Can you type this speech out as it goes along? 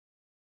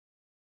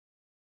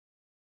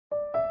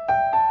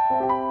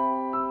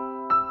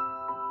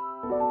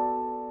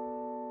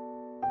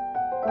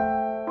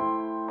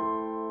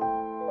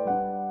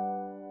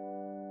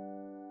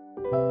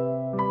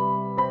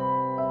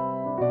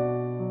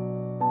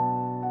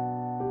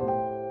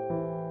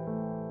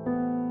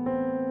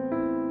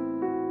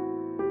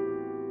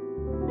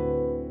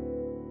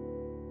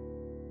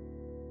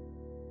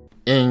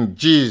In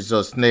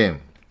Jesus'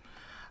 name,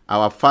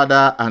 our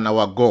Father and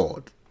our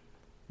God,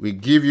 we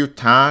give you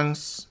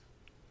thanks,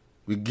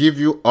 we give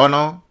you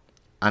honor,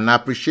 and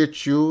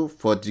appreciate you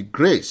for the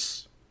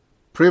grace,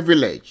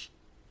 privilege,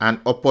 and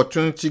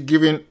opportunity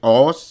given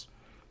us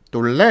to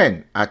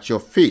learn at your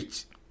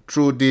feet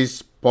through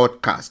this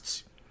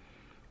podcast.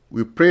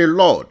 We pray,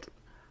 Lord,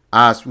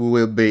 as we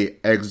will be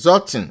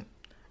exhorting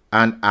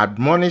and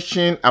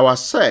admonishing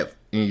ourselves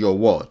in your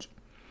word,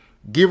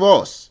 give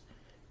us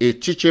a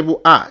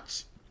teachable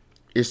heart,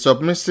 a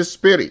submissive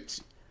spirit,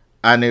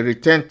 and a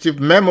retentive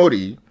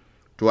memory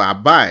to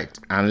abide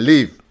and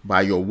live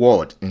by your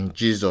word in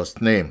Jesus'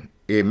 name.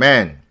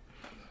 Amen.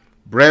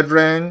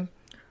 Brethren,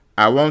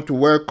 I want to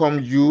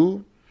welcome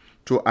you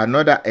to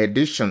another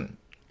edition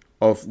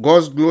of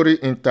God's Glory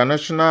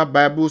International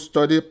Bible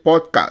Study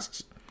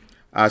Podcast.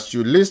 As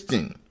you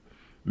listen,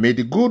 may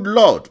the good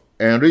Lord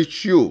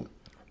enrich you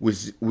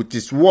with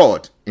his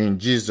word in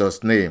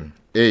Jesus' name.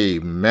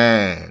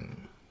 Amen.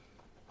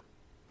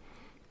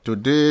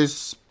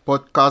 Today's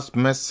podcast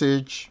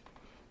message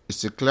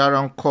is a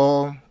clarion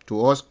call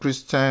to us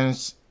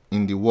Christians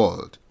in the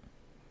world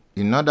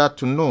in order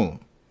to know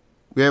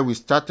where we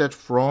started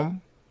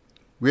from,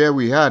 where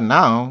we are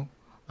now,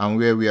 and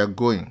where we are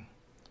going.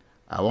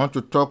 I want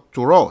to talk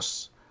to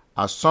us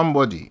as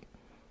somebody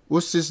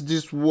who sees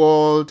this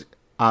world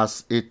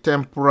as a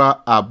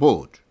temporal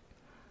abode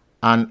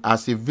and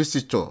as a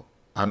visitor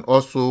and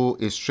also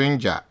a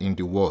stranger in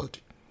the world.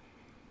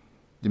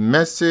 The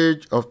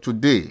message of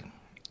today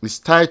is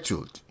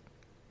titled,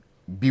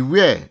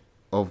 Beware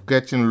of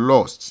Getting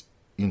Lost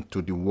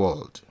into the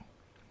World.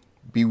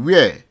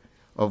 Beware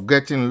of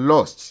getting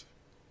lost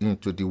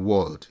into the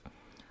world.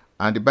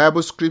 And the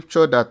Bible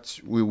scripture that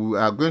we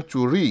are going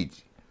to read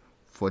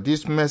for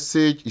this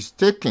message is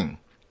taken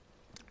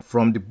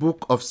from the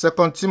book of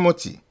 2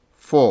 Timothy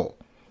 4,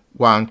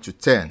 1 to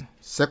 10.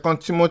 2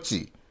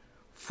 Timothy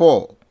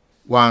 4,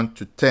 1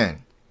 to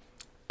 10.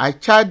 I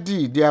charge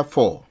thee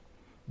therefore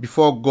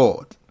before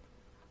God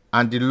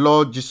and the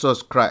Lord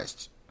Jesus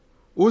Christ,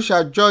 who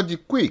shall judge the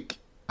quick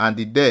and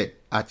the dead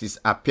at his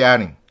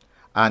appearing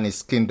and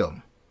his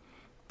kingdom.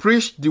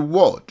 Preach the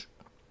word,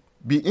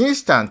 be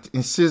instant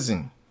in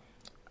season,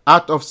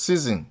 out of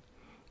season,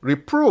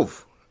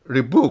 reprove,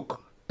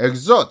 rebuke,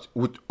 exhort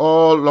with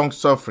all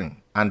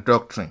longsuffering and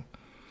doctrine.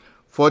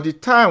 For the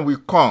time will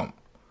come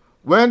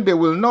when they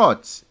will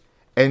not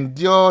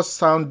endure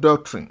sound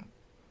doctrine,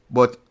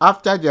 but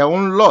after their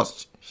own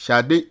lust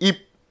shall they heap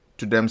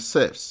to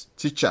themselves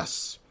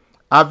teachers,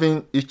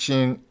 having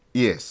itching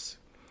ears.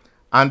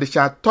 And they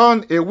shall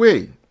turn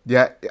away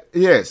their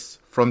ears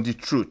from the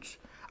truth,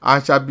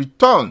 and shall be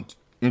turned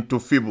into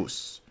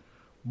fables.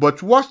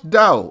 But watch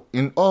thou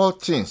in all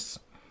things,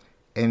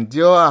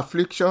 endure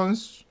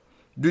afflictions,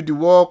 do the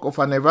work of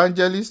an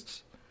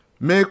evangelist,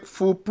 make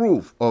full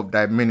proof of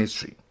thy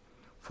ministry.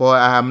 For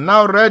I am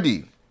now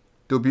ready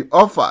to be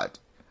offered,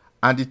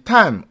 and the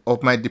time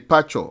of my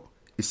departure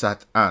is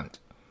at hand.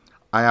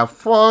 I have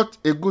fought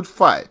a good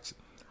fight,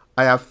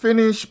 I have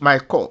finished my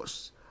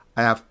course,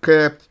 I have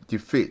kept the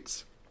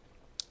faith.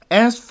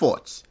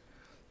 Henceforth,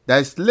 there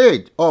is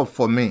laid up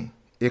for me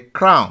a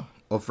crown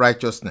of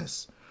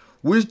righteousness,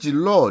 which the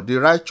Lord, the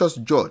righteous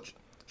judge,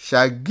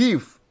 shall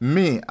give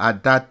me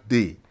at that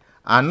day,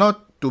 and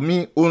not to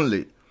me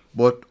only,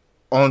 but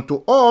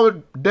unto all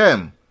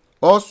them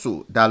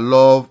also that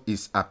love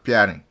is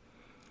appearing.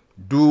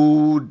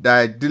 Do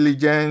thy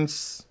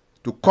diligence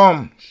to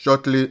come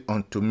shortly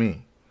unto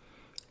me.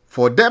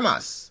 For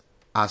Demas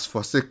has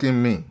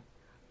forsaken me,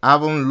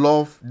 having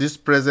loved this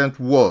present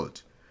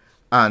world,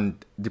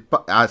 and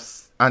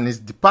is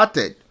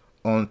departed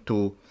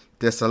unto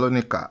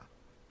Thessalonica,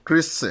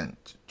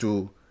 Crescent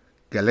to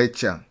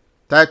Galatia,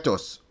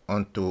 Titus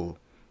unto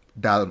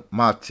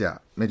Dalmatia.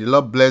 May the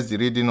Lord bless the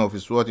reading of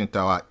his word into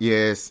our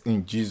ears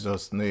in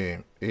Jesus'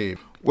 name. Amen.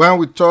 When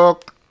we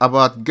talk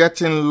about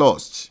getting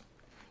lost,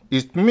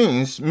 it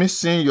means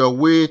missing your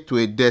way to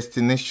a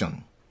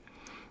destination.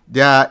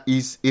 There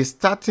is a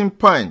starting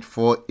point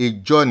for a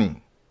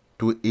journey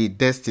to a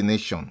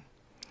destination.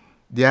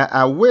 There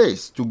are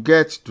ways to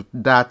get to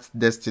that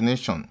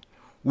destination,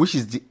 which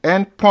is the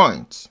end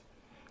point.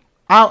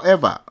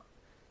 However,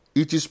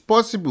 it is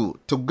possible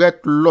to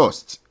get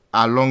lost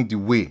along the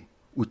way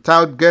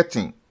without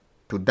getting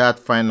to that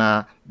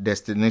final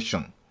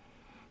destination.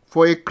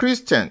 For a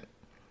Christian,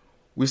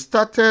 we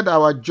started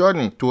our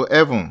journey to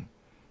heaven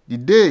the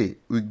day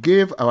we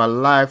gave our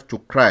life to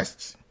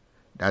Christ.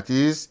 That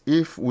is,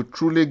 if we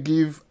truly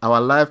give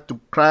our life to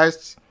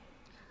Christ,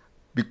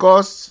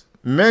 because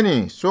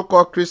many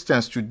so-called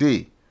Christians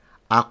today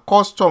are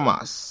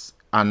customers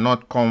and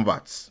not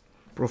converts.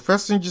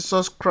 Professing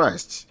Jesus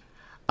Christ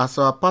as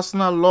our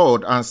personal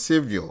Lord and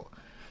Savior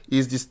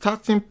is the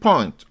starting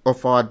point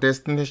of our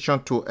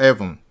destination to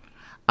heaven,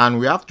 and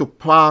we have to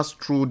pass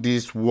through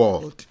this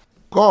world.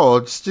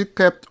 God still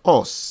kept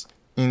us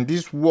in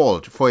this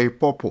world for a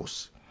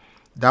purpose.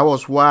 That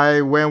was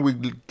why when we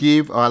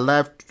gave our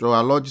life to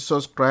our Lord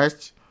Jesus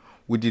Christ,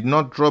 we did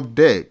not drop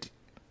dead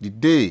the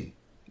day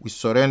we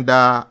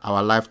surrender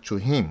our life to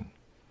Him,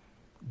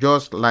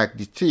 just like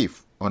the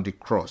thief on the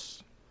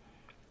cross.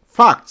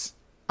 Facts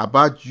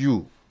about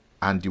you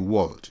and the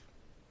world.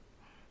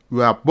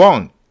 You are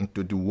born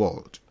into the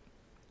world.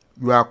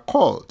 You are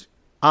called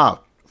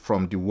out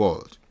from the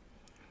world.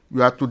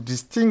 You are to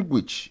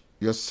distinguish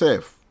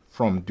yourself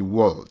from the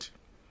world.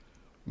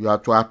 You are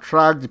to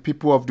attract the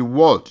people of the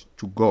world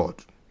to God.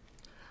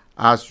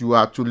 As you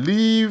are to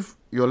live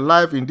your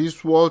life in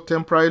this world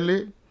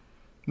temporarily,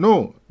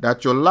 know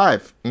that your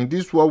life in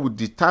this world will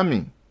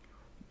determine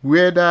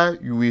whether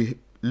you will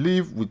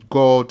live with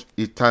God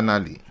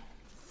eternally.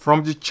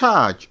 From the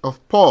charge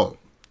of Paul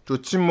to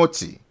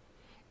Timothy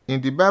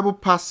in the Bible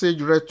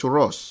passage read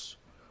to us,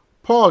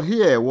 Paul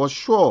here was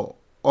sure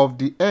of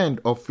the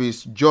end of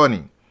his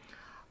journey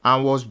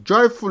and was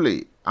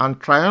joyfully and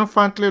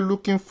triumphantly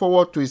looking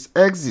forward to his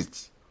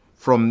exit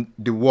from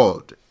the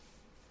world.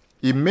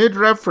 He made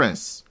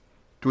reference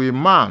to a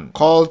man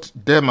called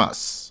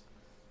Demas.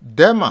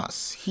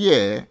 Demas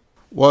here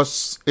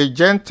was a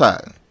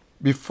Gentile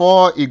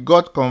before he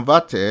got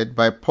converted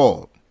by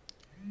Paul.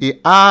 He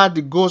heard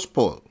the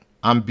gospel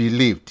and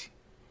believed.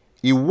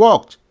 He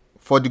worked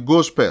for the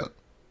gospel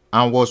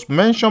and was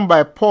mentioned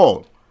by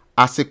Paul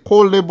as a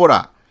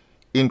co-laborer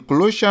in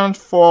Colossians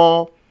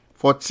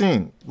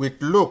 4:14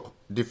 with Luke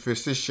the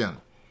physician.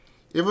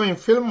 Even in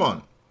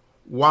Philemon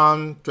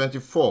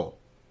 1:24,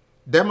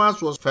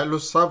 Demas was fellow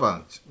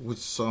servant with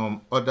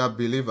some other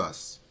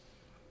believers.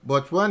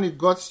 But when it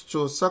got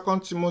to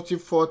 2 Timothy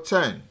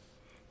 4:10,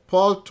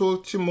 Paul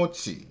told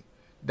Timothy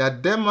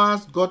that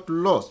Demas got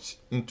lost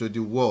into the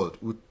world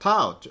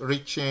without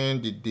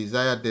reaching the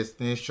desired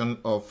destination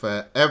of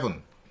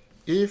heaven.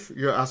 If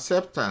your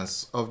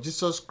acceptance of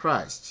Jesus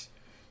Christ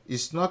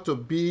is not to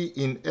be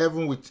in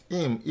heaven with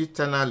Him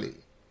eternally,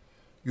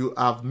 you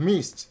have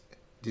missed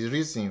the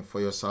reason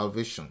for your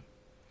salvation.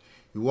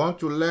 You want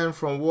to learn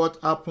from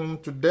what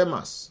happened to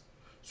Demas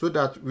so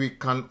that we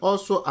can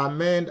also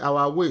amend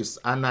our ways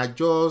and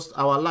adjust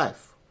our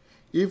life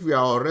if we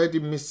are already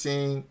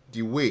missing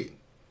the way.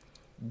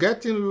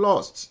 Getting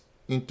lost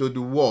into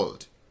the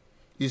world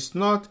is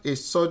not a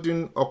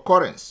sudden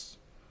occurrence,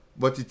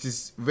 but it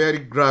is very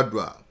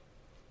gradual.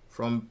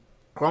 From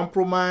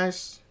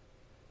compromise,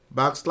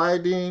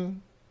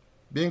 backsliding,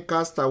 being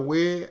cast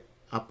away,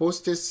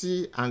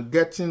 apostasy, and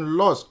getting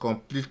lost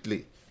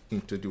completely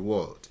into the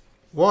world.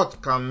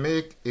 What can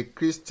make a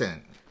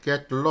Christian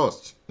get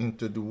lost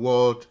into the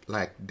world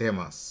like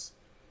Demas?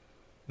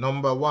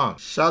 Number 1,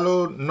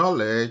 shallow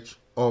knowledge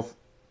of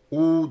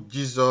who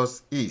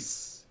Jesus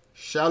is.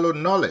 Shallow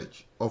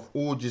knowledge of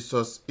who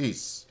Jesus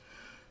is.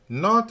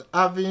 Not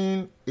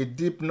having a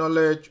deep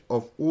knowledge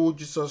of who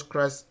Jesus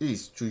Christ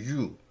is to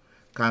you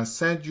can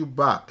send you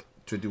back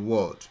to the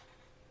world.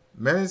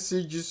 Many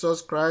see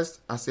Jesus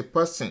Christ as a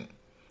person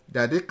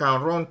that they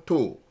can run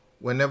to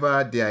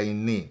whenever they are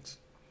in need.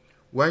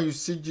 When you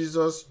see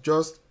Jesus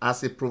just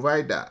as a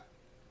provider,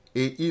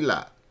 a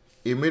healer,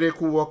 a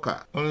miracle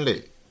worker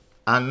only,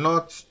 and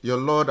not your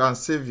Lord and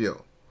Savior,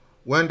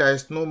 when there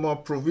is no more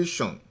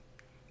provision,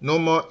 no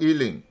more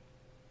healing,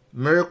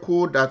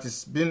 miracle that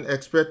is being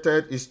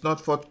expected is not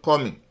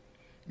forthcoming,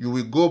 you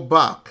will go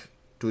back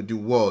to the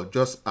world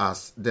just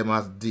as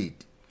Demas did.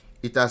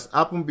 It has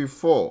happened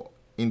before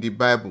in the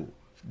Bible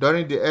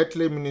during the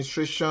earthly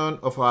ministration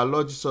of our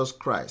Lord Jesus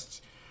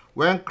Christ,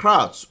 when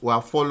crowds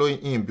were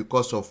following him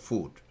because of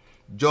food.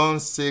 John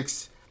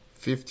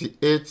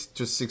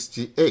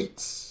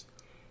 6:58-68.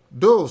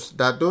 Those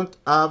that don't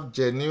have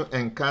genuine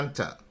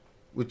encounter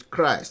with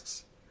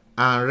Christ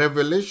and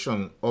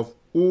revelation of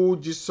who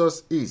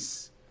Jesus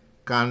is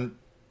can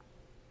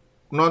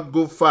not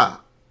go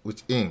far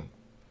with him.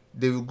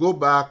 They will go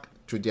back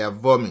to their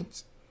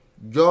vomit,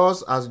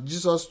 just as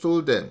Jesus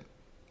told them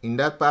in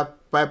that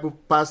Bible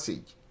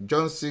passage,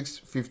 John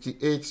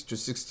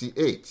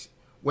 6:58-68,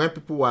 when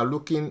people were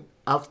looking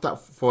after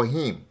for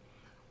him,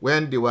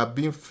 when they were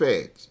being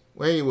fed,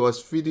 when he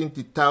was feeding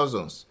the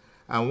thousands,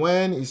 and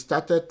when he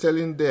started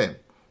telling them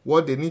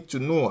what they need to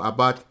know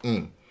about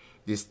him,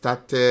 they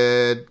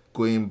started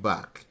going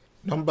back.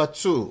 Number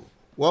 2,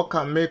 what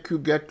can make you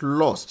get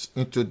lost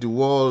into the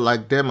world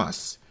like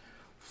Demas?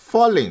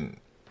 Falling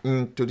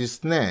into the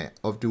snare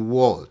of the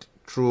world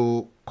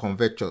through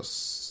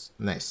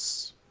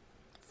covetousness.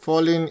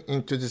 Falling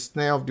into the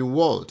snare of the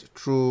world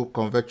through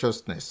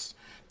covetousness.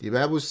 The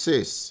Bible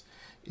says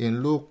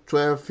in Luke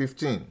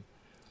 12:15,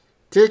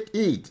 "Take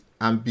heed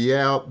and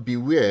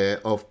beware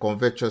of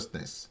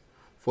covetousness,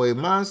 for a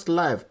man's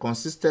life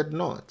consisted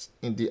not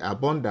in the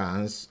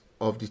abundance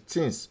of the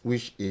things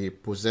which he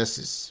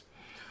possesses."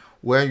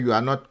 When you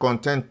are not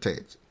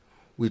contented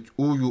with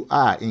who you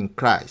are in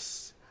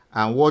Christ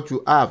and what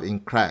you have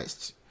in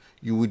Christ,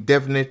 you will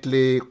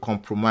definitely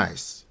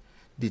compromise.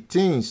 the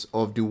things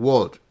of the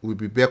world will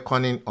be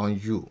beckoning on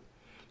you.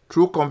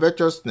 Through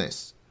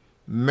covetousness,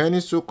 many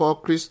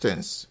so-called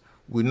Christians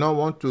will not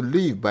want to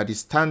live by the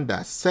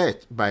standards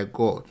set by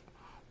God,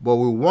 but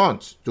will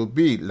want to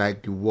be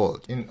like the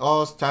world in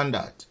all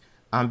standards.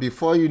 And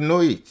before you know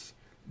it,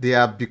 they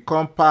have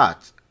become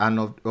part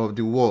of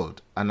the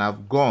world and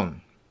have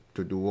gone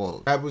to the world.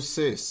 The Bible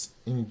says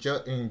in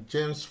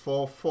James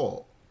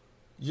 4:4,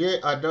 Ye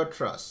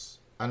adulterers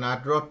and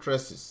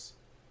adulteresses,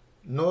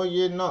 know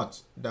ye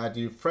not that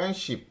the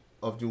friendship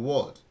of the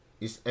world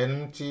is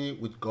enmity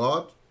with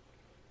God?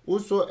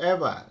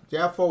 Whosoever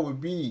therefore will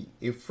be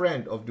a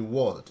friend of the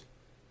world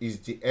is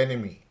the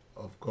enemy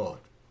of God.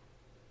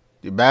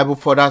 The Bible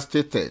further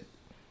stated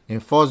in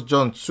 1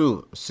 John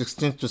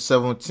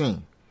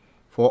 2:16-17,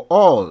 For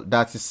all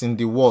that is in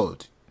the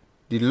world,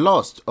 the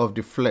lust of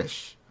the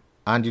flesh,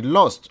 and the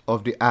lust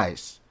of the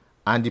eyes,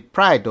 and the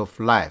pride of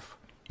life,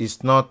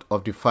 is not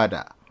of the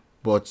Father,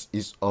 but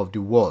is of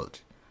the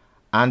world.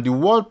 And the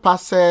world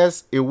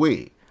passes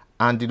away,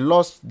 and the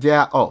lust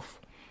thereof,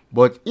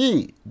 but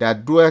he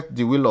that doeth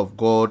the will of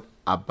God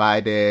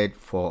abideth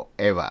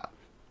forever.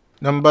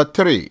 Number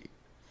 3,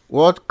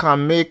 what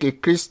can make a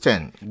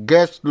Christian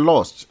get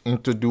lost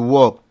into the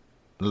world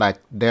like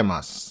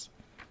Demas?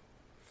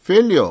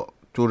 Failure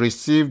to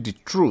receive the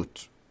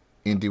truth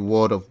in the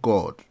Word of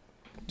God.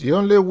 The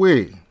only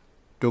way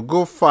to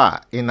go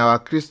far in our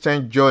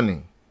Christian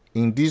journey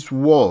in this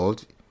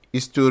world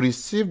is to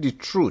receive the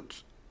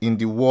truth in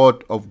the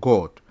Word of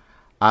God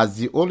as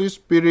the Holy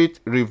Spirit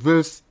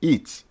reveals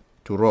it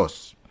to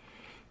us.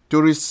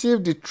 To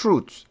receive the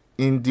truth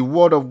in the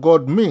Word of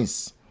God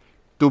means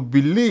to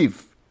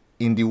believe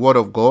in the Word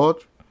of God,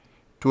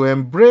 to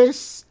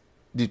embrace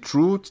the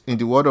truth in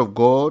the Word of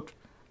God,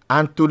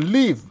 and to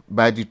live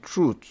by the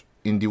truth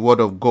in the Word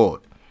of God.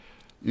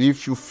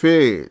 If you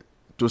fail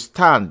to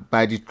stand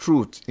by the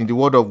truth in the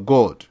Word of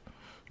God,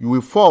 you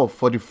will fall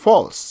for the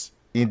false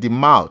in the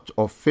mouth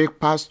of fake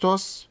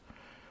pastors,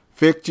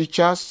 fake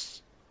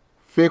teachers,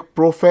 fake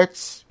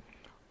prophets.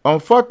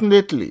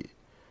 Unfortunately,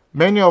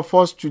 many of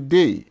us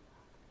today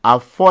are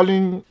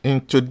falling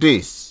into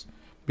this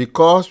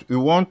because we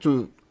want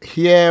to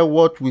hear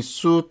what will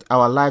suit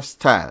our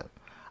lifestyle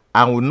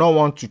and we not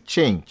want to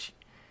change.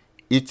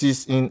 It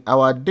is in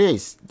our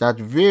days that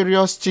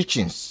various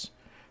teachings,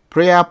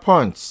 prayer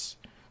points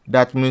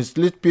that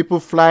mislead people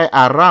fly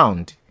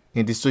around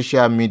in the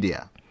social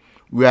media.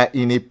 We are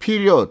in a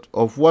period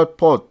of what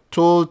Paul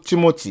told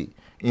Timothy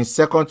in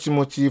 2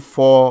 Timothy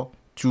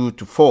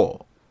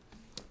 4:2-4.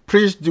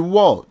 Preach the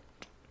word,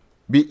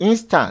 be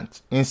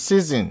instant, in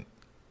season,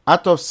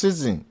 out of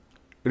season,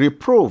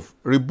 reprove,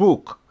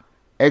 rebuke,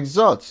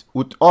 exhort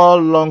with all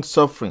long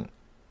suffering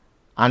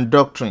and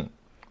doctrine.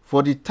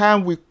 For the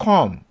time will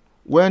come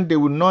when they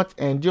will not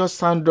endure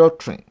sound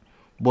doctrine,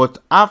 but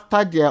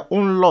after their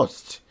own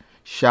lust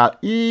shall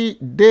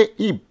they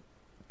heap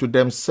to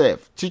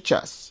themselves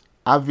teachers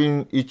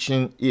having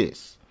itching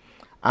ears,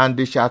 and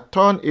they shall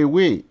turn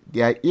away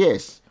their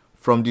ears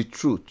from the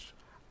truth,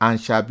 and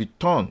shall be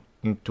turned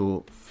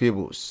into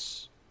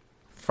fables.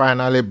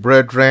 Finally,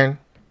 brethren,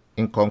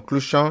 in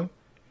conclusion,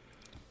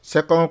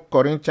 2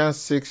 Corinthians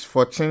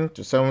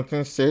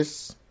 6:14-17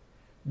 says,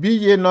 Be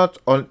ye not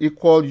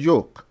unequal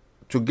yoke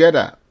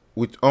together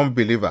with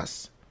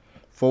unbelievers.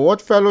 For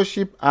what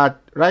fellowship hath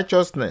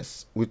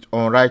righteousness with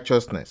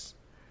unrighteousness?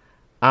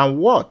 And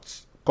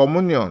what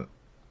communion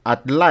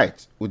hath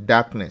light with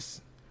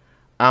darkness?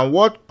 And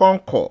what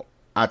concord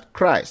hath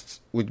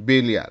Christ with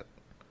Belial?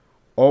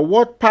 Or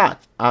what part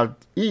hath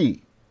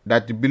he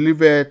that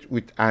believeth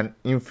with an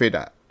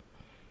infidel?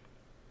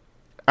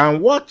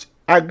 And what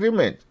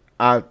agreement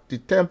hath the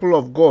temple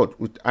of God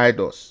with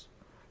idols?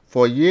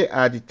 For ye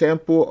are the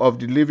temple of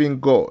the living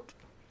God.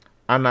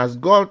 And as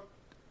God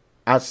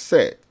has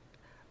said,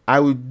 I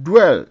will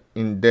dwell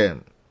in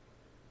them,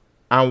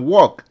 and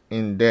walk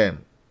in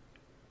them,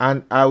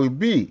 and I will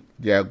be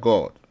their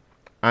God,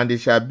 and they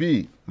shall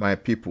be my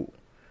people.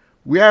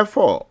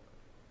 Wherefore,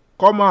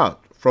 come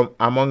out from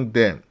among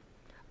them,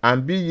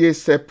 and be ye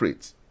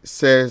separate,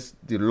 says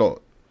the Lord,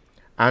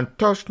 and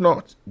touch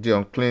not the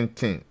unclean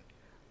thing.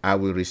 I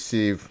will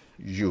receive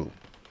you.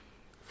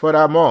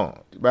 Furthermore,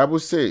 the Bible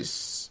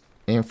says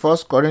in 1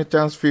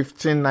 Corinthians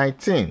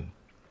 15:19,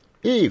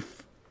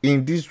 if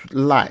in this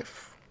life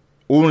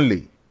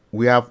only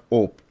we have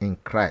hope in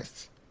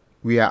Christ,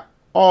 we are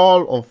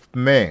all of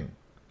men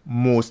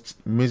most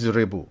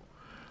miserable.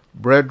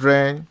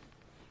 Brethren,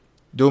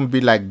 don't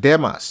be like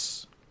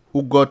Demas,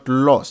 who got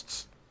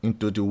lost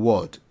into the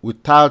world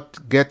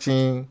without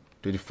getting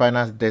to the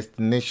final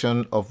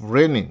destination of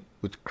reigning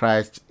with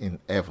Christ in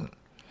heaven.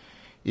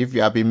 If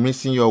you have been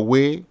missing your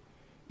way,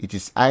 it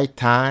is high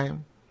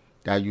time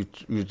that you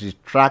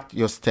retract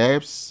your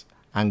steps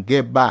and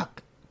get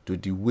back to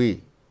the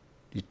way,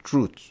 the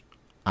truth,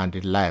 and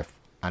the life,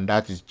 and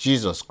that is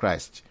Jesus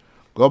Christ.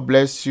 God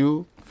bless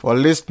you for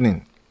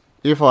listening.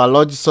 If our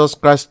Lord Jesus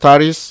Christ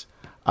tarries,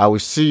 I will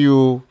see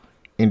you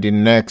in the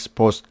next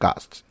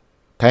podcast.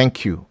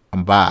 Thank you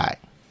and bye.